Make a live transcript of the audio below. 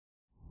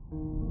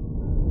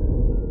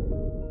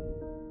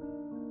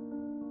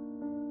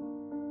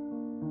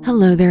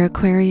Hello there,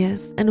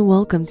 Aquarius, and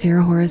welcome to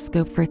your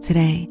horoscope for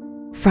today,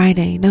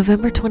 Friday,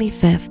 November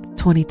 25th,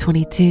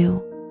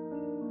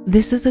 2022.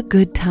 This is a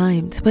good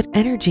time to put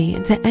energy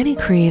into any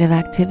creative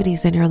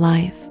activities in your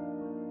life.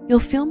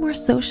 You'll feel more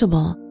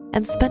sociable,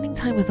 and spending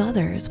time with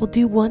others will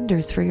do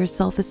wonders for your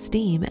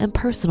self-esteem and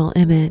personal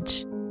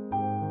image.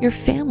 Your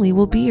family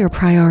will be your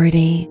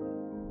priority.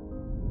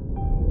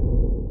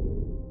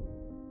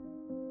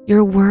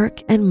 Your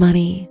work and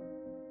money.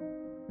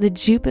 The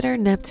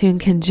Jupiter-Neptune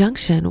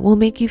conjunction will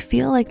make you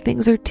feel like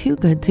things are too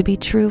good to be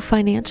true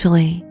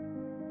financially.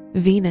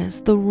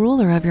 Venus, the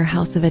ruler of your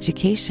house of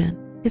education,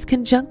 is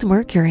conjunct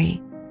Mercury,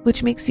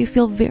 which makes you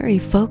feel very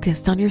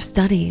focused on your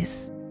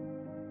studies.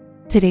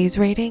 Today's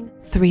rating,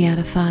 3 out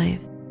of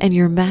 5, and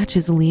your match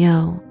is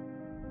Leo.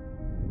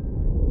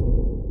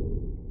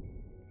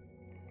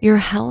 Your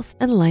health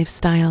and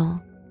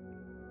lifestyle.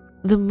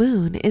 The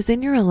moon is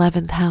in your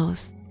 11th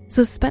house,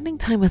 so spending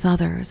time with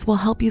others will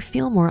help you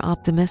feel more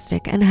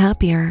optimistic and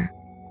happier.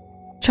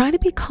 Try to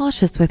be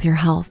cautious with your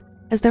health,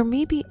 as there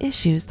may be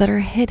issues that are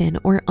hidden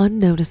or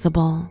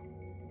unnoticeable.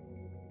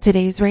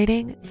 Today's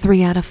rating,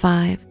 3 out of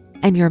 5,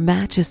 and your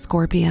match is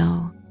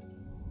Scorpio.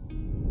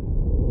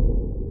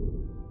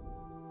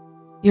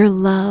 Your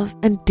love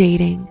and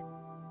dating.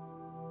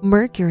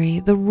 Mercury,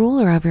 the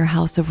ruler of your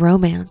house of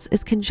romance,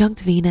 is conjunct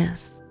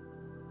Venus.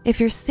 If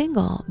you're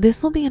single,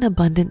 this will be an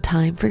abundant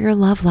time for your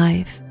love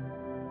life.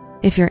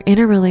 If you're in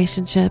a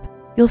relationship,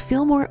 you'll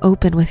feel more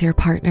open with your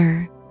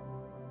partner.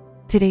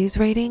 Today's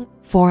rating,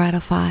 4 out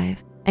of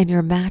 5, and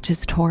your match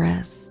is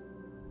Taurus.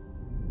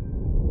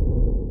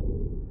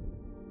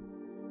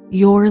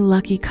 Your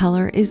lucky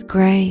color is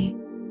gray.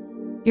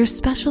 Your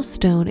special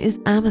stone is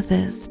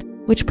amethyst,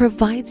 which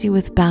provides you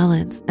with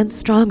balance and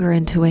stronger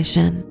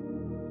intuition.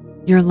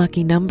 Your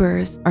lucky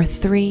numbers are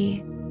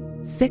 3,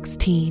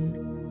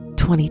 16,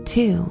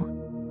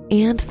 22,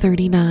 and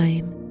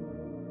 39.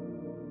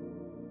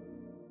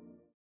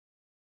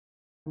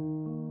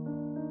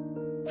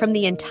 From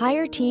the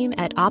entire team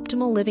at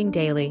Optimal Living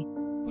Daily,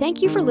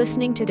 thank you for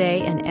listening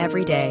today and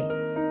every day.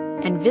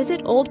 And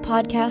visit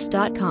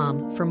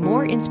oldpodcast.com for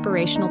more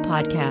inspirational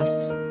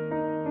podcasts.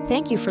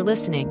 Thank you for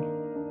listening.